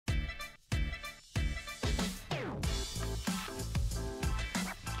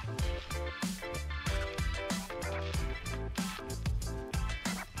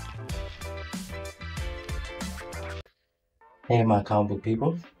Hey my comic book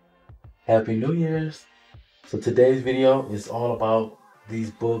people, Happy New Year's! So today's video is all about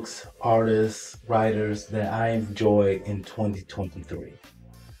these books, artists, writers that I enjoy in 2023.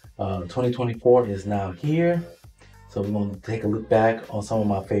 2024 is now here, so we're going to take a look back on some of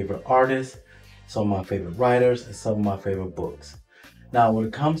my favorite artists, some of my favorite writers, and some of my favorite books. Now when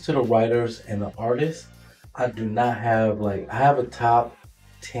it comes to the writers and the artists, I do not have I have a top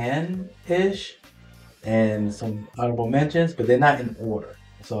 10-ish and some honorable mentions, but they're not in order.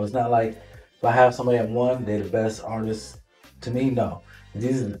 So it's not like if I have somebody at one, they're the best artists. To me, no.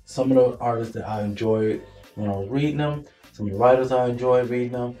 These are some of the artists that I enjoyed when I was reading them. Some of the writers I enjoy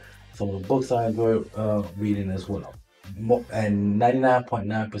reading them. Some of the books I enjoy reading as well. And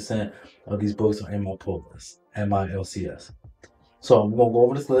 99.9% of these books are in my pull list and my LCS. So I'm gonna go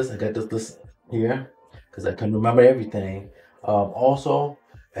over this list. I got this list here because I couldn't remember everything. Also,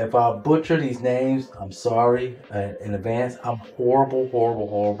 if I butcher these names, I'm sorry in advance. I'm horrible, horrible,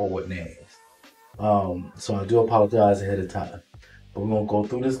 horrible with names. So I do apologize ahead of time. But we're gonna go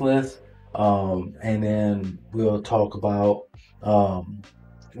through this list, and then we'll talk about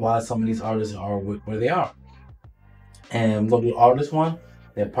why some of these artists are where they are. And we'll do artist one.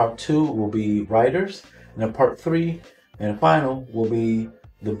 Then part two will be writers, and then part three and final will be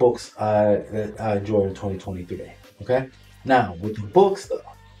the books that I enjoyed in 2023. Okay. Now with the books though,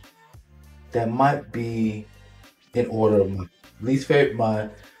 that might be in order of my least of my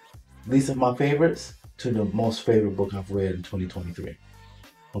favorites to the most favorite book I've read in 2023.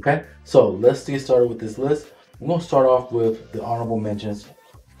 Okay, so let's get started with this list. We're gonna start off with the honorable mentions.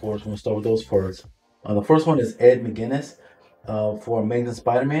 Of course, we're gonna start with those first. The first one is Ed McGuinness for Amazing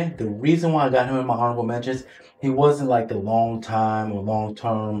Spider-Man. The reason why I got him in my honorable mentions, he wasn't like the long time or long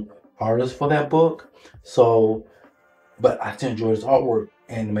term artist for that book. So, but I still enjoy his artwork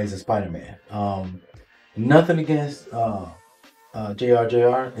in Amazing Spider-Man. Nothing against JRJR.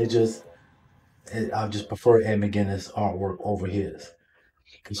 I just prefer Ed McGuinness artwork over his.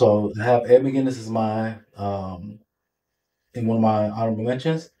 So I have Ed McGuinness as my in one of my honorable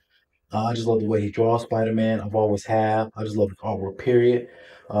mentions. I just love the way he draws Spider-Man. I've always have. I just love the artwork. Period.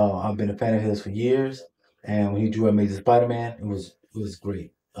 I've been a fan of his for years, and when he drew Amazing Spider-Man, it was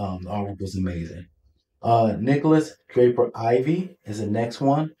great. The artwork was amazing. Nicholas Draper Ivy is the next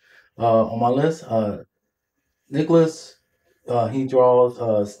one on my list. Nicholas, he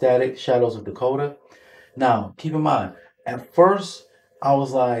draws Static Shadows of Dakota. Now, keep in mind, at first I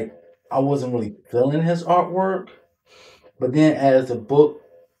was like, I wasn't really feeling his artwork, but then as the book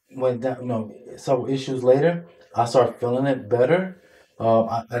went down, several issues later, I started feeling it better.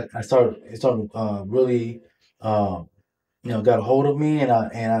 It started really, got a hold of me, and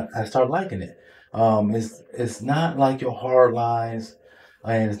I started liking it. It's not like your hard lines,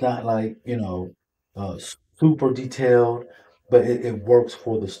 and it's not like uh, super detailed, but it works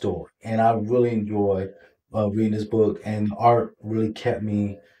for the story, and I really enjoy reading this book, and the art really kept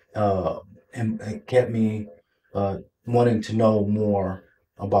me uh, and kept me wanting to know more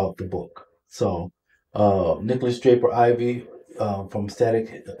about the book. So, Nicholas Draper Ivy from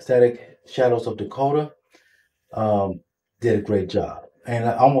Static Shadows of Dakota um, did a great job. And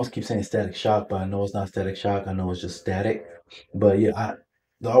I almost keep saying Static Shock, but I know it's not Static Shock. I know it's just Static. But yeah,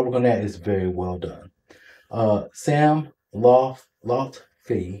 the artwork on that is very well done. Sam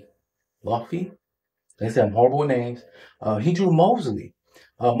Lotfi, Lotfi. They say I'm horrible with names. He drew Mosley.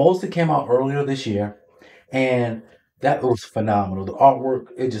 Mosley came out earlier this year, and that was phenomenal. The artwork,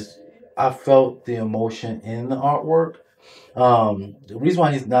 I felt the emotion in the artwork. The reason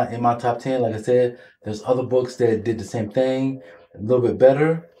why he's not in my top 10, like I said, there's other books that did the same thing, a little bit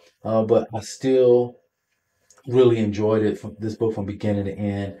better, but I still really enjoyed it from this book from beginning to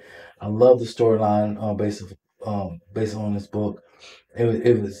end. I love the storyline based on this book.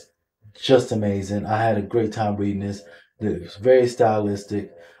 It was just amazing. I had a great time reading this. It was very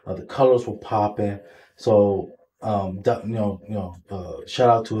stylistic. The colors were popping. So shout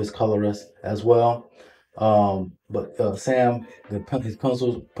out to his colorist as well. But Sam, his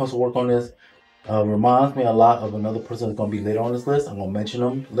pencil work on this reminds me a lot of another person that's gonna be later on this list. I'm gonna mention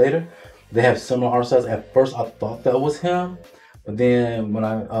them later. They have similar art styles. At first, I thought that was him, but then when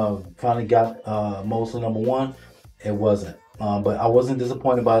I finally got Mosley number one, it wasn't. But I wasn't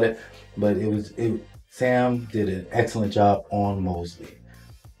disappointed about it. But Sam did an excellent job on Mosley.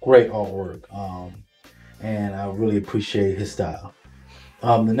 Great artwork, and I really appreciate his style.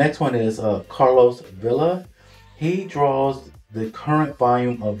 The next one is Carlos Villa. He draws the current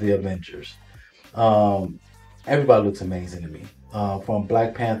volume of the Avengers. Um, Everybody looks amazing to me. From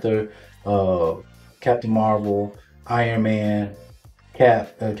Black Panther, uh, Captain Marvel, Iron Man,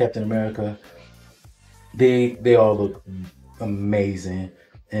 Captain America. They all look amazing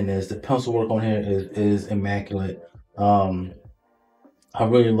in this. The pencil work on here is immaculate. Um, I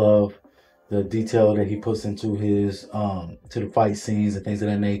really love the detail that he puts into his to the fight scenes and things of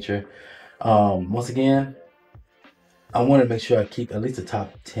that nature. Once again, I want to make sure I keep at least a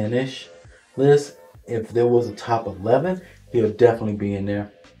top 10-ish list. If there was a top 11, he'll definitely be in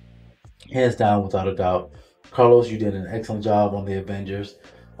there, hands down, without a doubt. Carlos, you did an excellent job on the Avengers.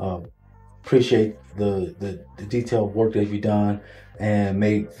 Um, Appreciate the detailed work that you've done and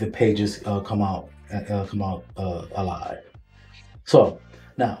made the pages come out alive. So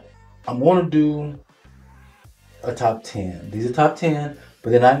now I'm going to do a top 10. These are top 10,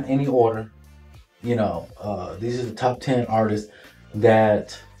 but they're not in any order. These are the top 10 artists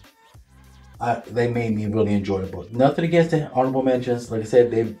that they made me really enjoy the book. Nothing against the honorable mentions. Like I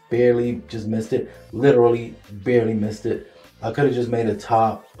said, they barely just missed it. Literally barely missed it. I could have just made a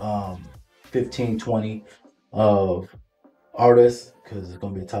top 15, 20 of artists, because it's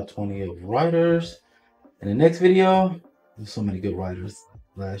going to be a top 20 of writers. In the next video, there's so many good writers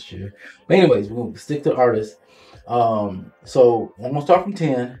last year. But anyways, we'll stick to artists. So I'm going to start from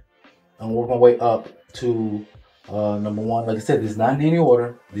 10 and work my way up to number 1. Like I said, this is not in any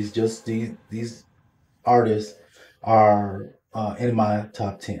order. These artists are in my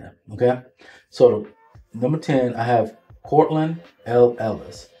top 10. Okay, so number 10, I have Cortland L.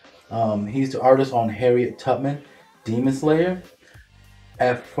 Ellis. He's the artist on Harriet Tubman, Demon Slayer.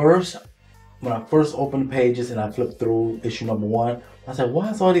 At first, when I first opened the pages and I flipped through issue number 1, I said,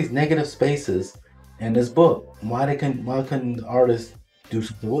 "Why is all these negative spaces in this book? Why couldn't the artist do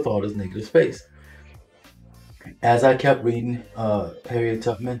something with all this negative space?" As I kept reading Harriet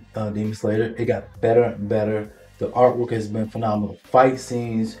Tubman, Demon Slayer, it got better and better. The artwork has been phenomenal. Fight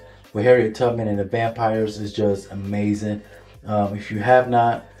scenes with Harriet Tubman and the vampires is just amazing. If you have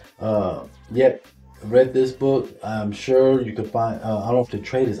not yet read this book, I'm sure you could find, I don't know if the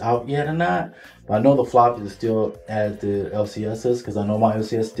trade is out yet or not, but I know the flop is still at the LCSs, because I know my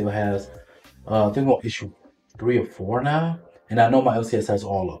LCS still has, I think I'm on issue 3 or 4 now, and I know my LCS has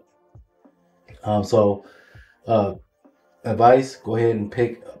all of them. Uh, Advice: go ahead and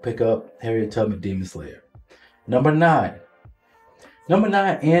pick up Harriet Tubman, Demon Slayer. Number 9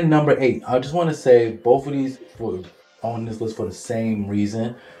 and number 8. I just want to say both of these on this list for the same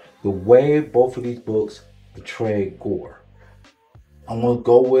reason. The way both of these books portray gore. I'm going to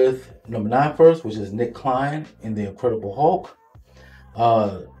go with number 9 first, which is Nick Klein in The Incredible Hulk.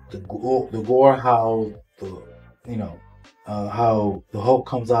 The gore, how how the Hulk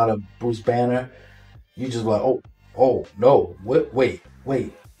comes out of Bruce Banner. You just like, oh no, wait,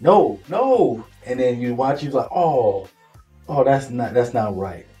 no, and then you watch, you're like, oh, that's not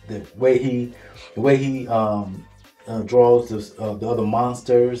right. The way he draws the other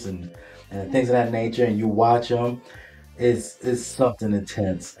monsters and things of that nature, and you watch them, it's something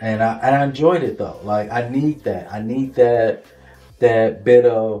intense, and I enjoyed it though. Like, I need that bit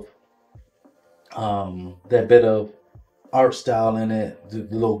of art style in it, the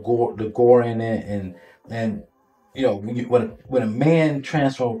little gore in it, and when a man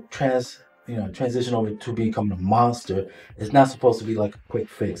transition over to becoming a monster, it's not supposed to be like a quick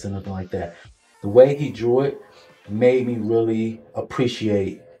fix or nothing like that. The way he drew it made me really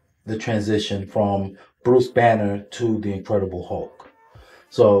appreciate the transition from Bruce Banner to the Incredible Hulk.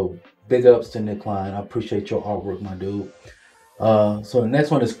 So big ups to Nick Klein. I appreciate your artwork, my dude. So the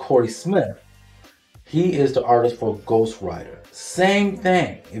next one is Corey Smith. He is the artist for Ghost Rider. Same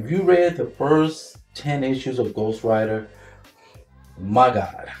thing. If you read the first 10 issues of Ghost Rider, my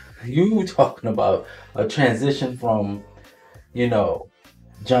God, you talking about a transition from,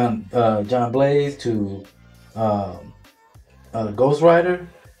 John Blaze to Ghost Rider.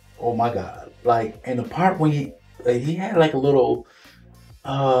 Oh my God! Like, in the part when he had like a little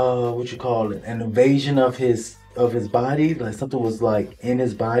what you call it, an invasion of his body, like something was like in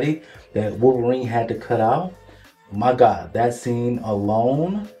his body that Wolverine had to cut out. My God, that scene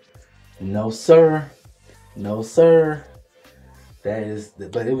alone, no sir, no sir.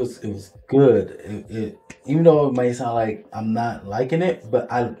 But it was good. It even though it may sound like I'm not liking it, but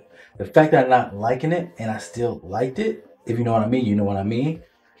the fact that I'm not liking it and I still liked it, if you know what I mean, you know what I mean.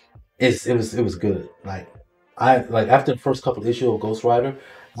 It was good. Like after the first couple of issues of Ghost Rider,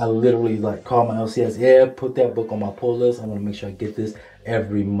 I literally like called my LCS. Yeah, put that book on my pull list. I want to make sure I get this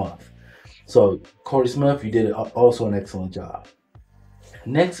every month. So Corey Smith, you did also an excellent job.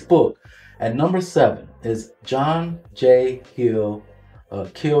 Next book at number 7 is John J. Hill,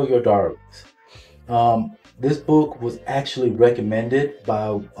 Kill Your Darlings. This book was actually recommended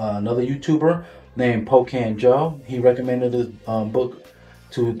by another YouTuber named Pocan Joe. He recommended this book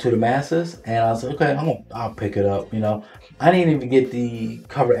to the masses, and I was like, okay, I'll pick it up. I didn't even get the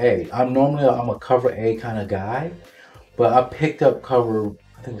cover A. I'm a cover A kind of guy, but I picked up cover,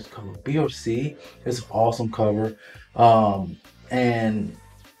 I think it was cover B or C. It's an awesome cover. And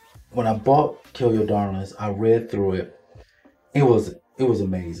when I bought Kill Your Darlings, I read through it. It was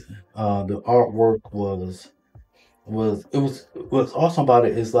amazing. The artwork what's awesome about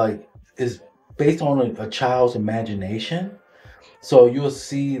it is like it's based on a child's imagination. So you'll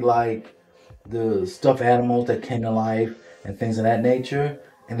see like the stuffed animals that came to life and things of that nature,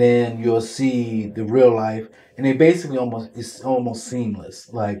 and then you'll see the real life, and it basically it's almost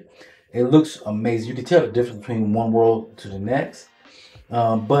seamless. Like it looks amazing. You can tell the difference between one world to the next.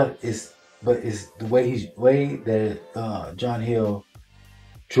 But it's the way that John Hill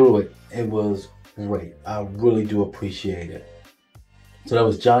drew it. It was great. I really do appreciate it. So that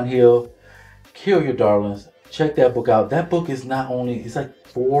was John Hill, Kill Your Darlings. Check that book out. That book is not only, it's like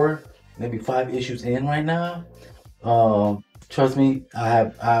four, maybe five issues in right now. Trust me,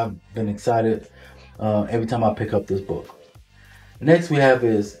 I've been excited every time I pick up this book. Next we have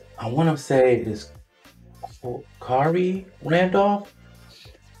is, I want to say is Kari Randolph.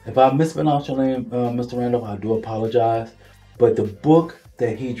 If I mispronounced your name, Mr. Randolph, I do apologize. But the book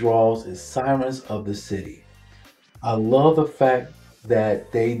that he draws is Sirens of the City. I love the fact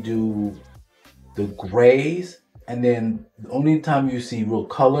that they do the grays, and then the only time you see real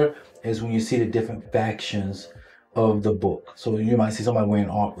color is when you see the different factions of the book. So you might see somebody wearing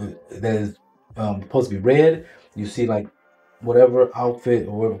that is supposed to be red. You see like whatever outfit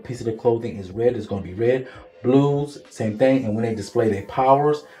or whatever piece of the clothing is red is going to be red. Blues, same thing. And when they display their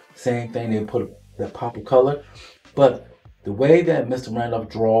powers, same thing. They put that pop of color. But the way that Mr. Randolph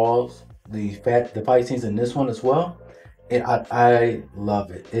draws the fight scenes in this one as well, I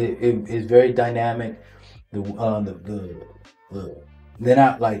love it. It's very dynamic. The they're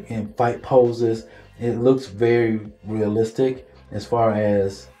not like in fight poses. It looks very realistic as far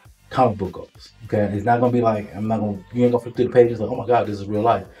as comic book goes. Okay, it's not gonna be like you ain't gonna flip through the pages like, oh my god, this is real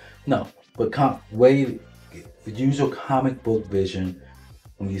life. No, but use your comic book vision.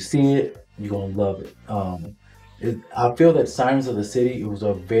 When you see it, you're gonna love it. I feel that Sirens of the City, it was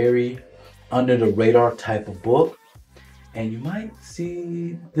a very under the radar type of book, and you might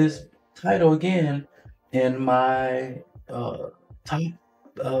see this title again in my top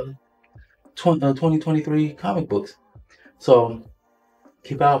uh, 2023 comic books. So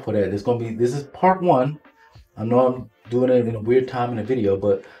keep out for that. This is part one. I know I'm doing it in a weird time in the video,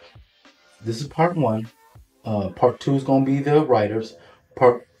 but this is part one. Part two is going to be the writers.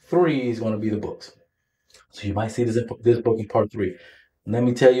 Part three is going to be the books. So you might see this book in part three. And let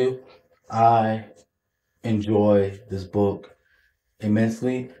me tell you, I enjoy this book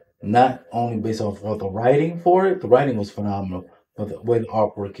immensely. Not only based off of the writing for it, the writing was phenomenal, but the way the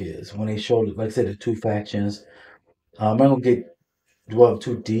artwork is. When they showed, like I said, the two factions. I'm not gonna get dwell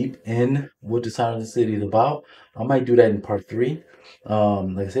too deep in what the Sound of the City is about. I might do that in part three.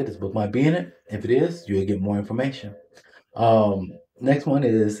 Like I said, this book might be in it. If it is, you'll get more information. Next one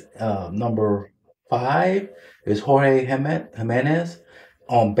is number 5 is Jorge Jimenez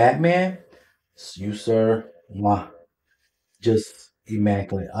on Batman. You, sir, mwah, just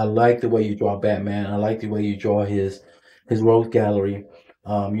immaculate. I like the way you draw Batman. I like the way you draw his rogues gallery.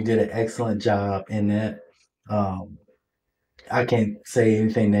 You did an excellent job in that. Um, I can't say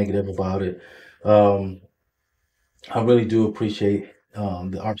anything negative about it. Um, I really do appreciate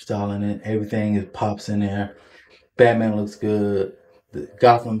the art style in it. Everything it pops in there. Batman looks good. The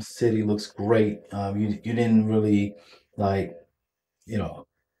Gotham City looks great. You didn't really like you know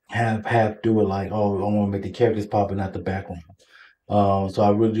have do it like, oh, I want to make the characters pop and not the background. So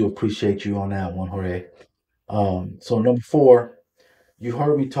I really do appreciate you on that one, Jorge. So number 4, you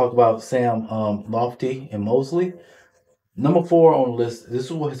heard me talk about Sam Lofty and Mosley. Number 4 on the list, this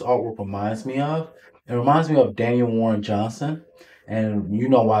is what his artwork reminds me of. It reminds me of Daniel Warren Johnson, and you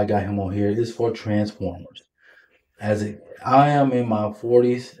know why I got him on here. It's for Transformers. I am in my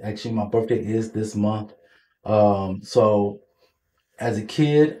 40s. Actually, my birthday is this month. So as a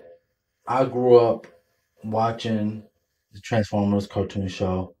kid, I grew up watching the Transformers cartoon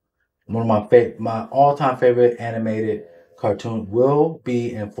show. One of my all-time favorite animated cartoon will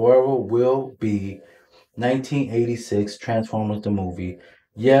be and forever will be 1986 Transformers the movie.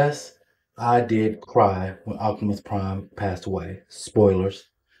 Yes, I did cry when Optimus Prime passed away. Spoilers.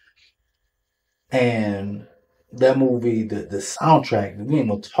 And that movie, the soundtrack, we ain't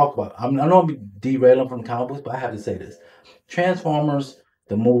gonna talk about. I know I'm derailing from the comic books, but I have to say this: Transformers,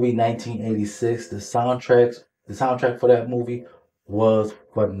 the movie 1986, the soundtrack for that movie was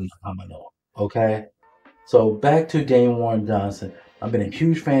phenomenal. Okay, so back to Dane Warren Johnson. I've been a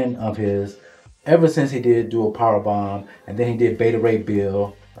huge fan of his ever since he did Do a Power Bomb, and then he did Beta Ray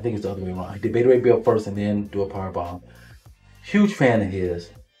Bill. I think it's the other way around. He did Beta Ray Bill first, and then Do a Power Bomb. Huge fan of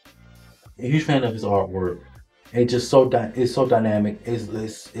his. A huge fan of his artwork. It's just it's so dynamic.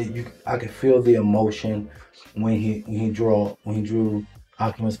 I can feel the emotion when he drew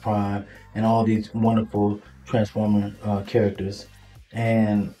Optimus Prime and all these wonderful Transformer characters,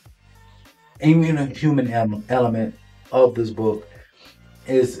 and even the human element of this book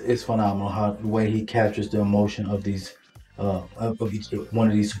is phenomenal. How the way he captures the emotion of these of each one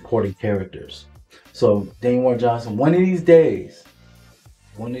of these supporting characters. So Daniel Warren Johnson, one of these days,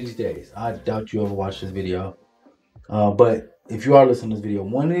 I doubt you ever watch this video. But if you are listening to this video,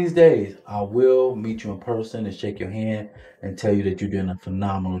 one of these days, I will meet you in person and shake your hand and tell you that you're doing a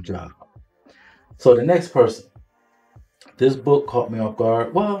phenomenal job. So the next person, this book caught me off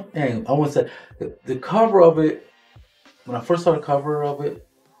guard. Well, and I want to say the cover of it, when I first saw the cover of it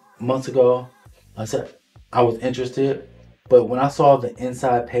months ago, I said I was interested. But when I saw the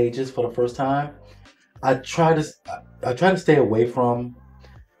inside pages for the first time, I try to I try to stay away from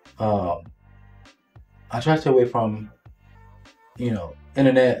um, I try to stay away from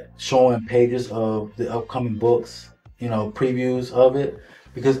internet showing pages of the upcoming books, previews of it,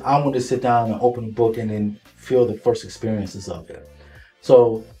 because I want to sit down and open the book and then feel the first experiences of it.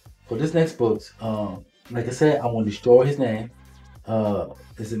 So for this next book, like I said, I want to destroy his name.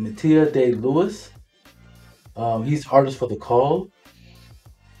 Is it Mattia De Lewis? He's artist for The Call.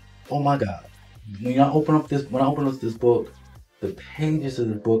 Oh my God! When I open up this book, the pages of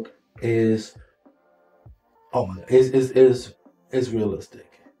the book is oh my God, is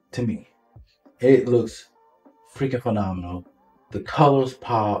realistic to me. It looks freaking phenomenal. The colors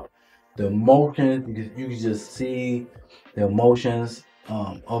pop, the emotions you can just see the emotions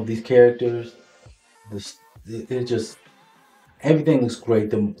of these characters. This it just everything looks great.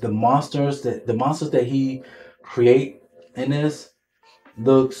 The monsters that he create in this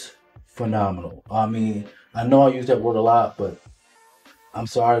looks phenomenal. I mean, I know I use that word a lot, but I'm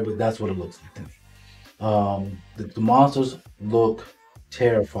sorry, but that's what it looks like to me. The monsters look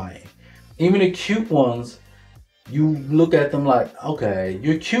terrifying. Even the cute ones, you look at them like, okay,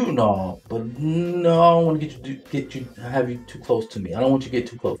 you're cute and all, but no, I don't want to have you too close to me. I don't want you to get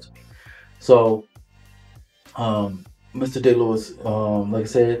too close to me. So, Mr. De Lewis, like I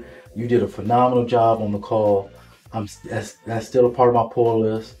said, you did a phenomenal job on The Call. That's still a part of my pull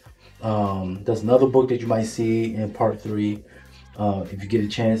list. There's another book that you might see in part 3. If you get a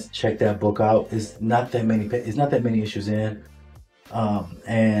chance, check that book out. It's not that many issues in,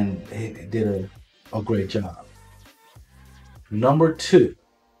 and he did a great job. Number 2,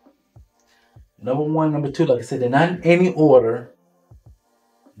 number 1, number 2. Like I said, they're not in any order.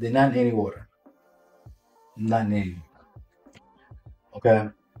 They're not in any order. Not in any. Okay.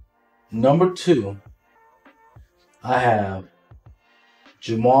 Number 2, I have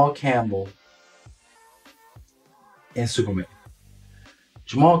Jamal Campbell and Superman.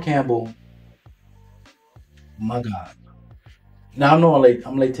 Jamal Campbell, my God. Now I know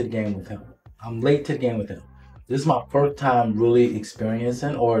I'm late to the game with him. I'm late to the game with him. This is my first time really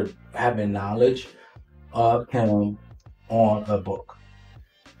experiencing or having knowledge of him on a book.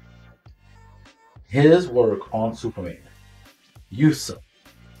 His work on Superman. Yusuf,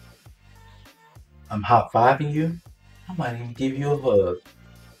 I'm hot fiving you. I might even give you a hug.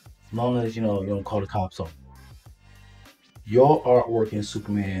 As long as you don't call the cops on me. Your artwork in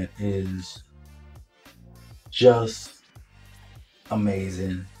Superman is just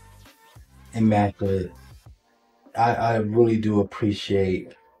amazing, immaculate. I really do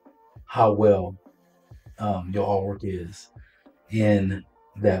appreciate how well your artwork is in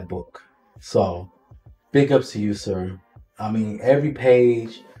that book. So big ups to you, sir. I mean, every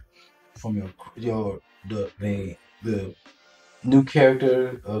page from the new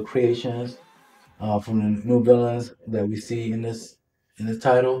character creations, from the new villains that we see in this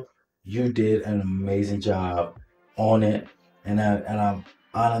title, you did an amazing job on it, and I'm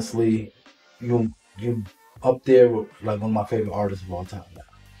honestly, you up there with like one of my favorite artists of all time now.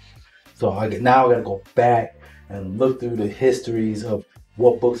 So now I gotta go back and look through the histories of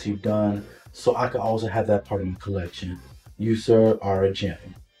what books you've done, so I can also have that part of my collection. You, sir, are a gem.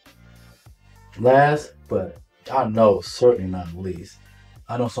 Last, but I know certainly not least,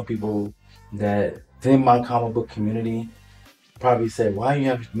 I know some people that in my comic book community probably say, "Why you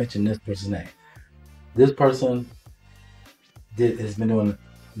haven't mentioned this person's name?" This person has been doing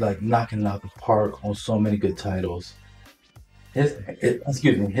like knocking it out the park on so many good titles. His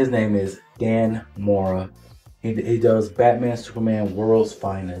name is Dan Mora. He does Batman, Superman, World's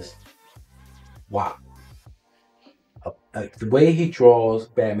Finest. Wow, Like the way he draws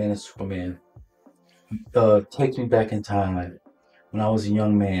Batman and Superman takes me back in time when I was a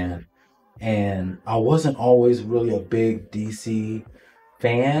young man, and I wasn't always really a big DC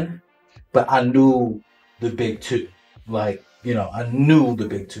fan, but I knew the big two. Like, I knew the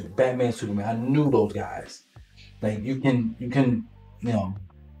big two, Batman, Superman. I knew those guys. Like you can, you know,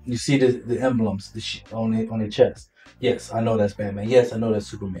 you see the emblems on the chest. Yes, I know that's Batman. Yes, I know that's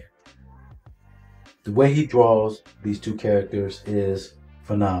Superman. The way he draws these two characters is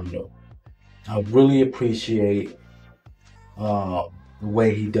phenomenal. I really appreciate uh, the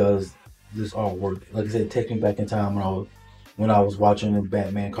way he does this artwork. Like I said, it takes me back in time when I was watching the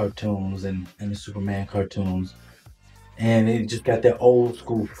Batman cartoons and the Superman cartoons, and it just got that old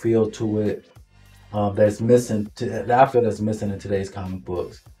school feel to it that I feel that's missing in today's comic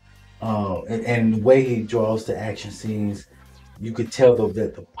books. And the way he draws the action scenes, you could tell though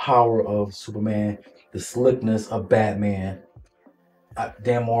that the power of Superman, the slickness of Batman.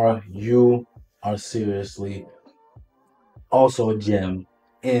 Dan Mora, you are seriously also a gem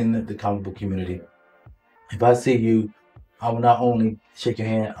in the comic book community. If I see you, I will not only shake your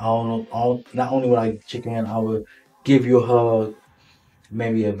hand. Not only will I shake your hand, I will give you a hug,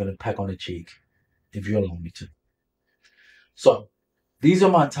 maybe even a peck on the cheek, if you allow me to. So these are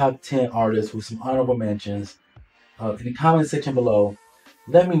my top 10 artists with some honorable mentions. In the comment section below,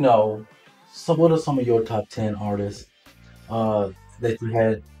 let me know what are some of your top 10 artists uh, that you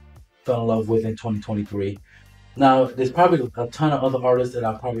had fell in love with in 2023. Now, there's probably a ton of other artists that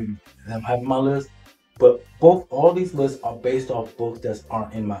I probably have on my list, but all these lists are based off books that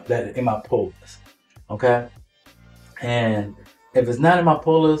aren't in my pull list. Okay, and if it's not in my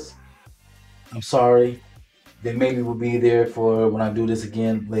pull list, I'm sorry. They maybe will be there for when I do this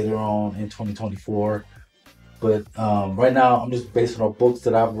again later on in 2024. But right now, I'm just basing on books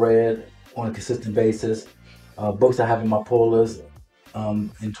that I've read on a consistent basis, books I have in my pull list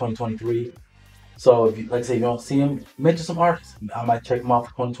in 2023. So if you, like I say, you don't see them, mention some artists. I might check them out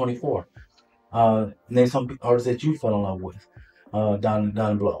for 2024. Name some artists that you fell in love with down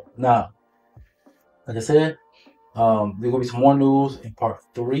below. Now, like I said, there will be some more news in part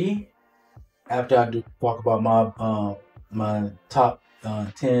 3 after I do talk about my top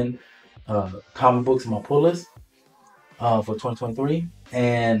 10 comic books in my pull list for 2023,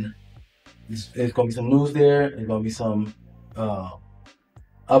 and there's gonna be some news there. There's gonna be some uh,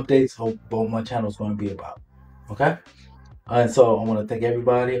 updates of what my channel is going to be about. Okay, and so I want to thank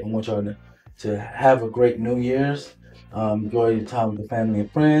everybody. I want y'all to have a great New Year's. Enjoy your time with the family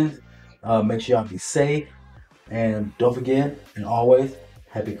and friends. Make sure y'all be safe, and don't forget, and always,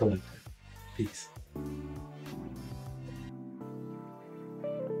 happy collecting. Peace.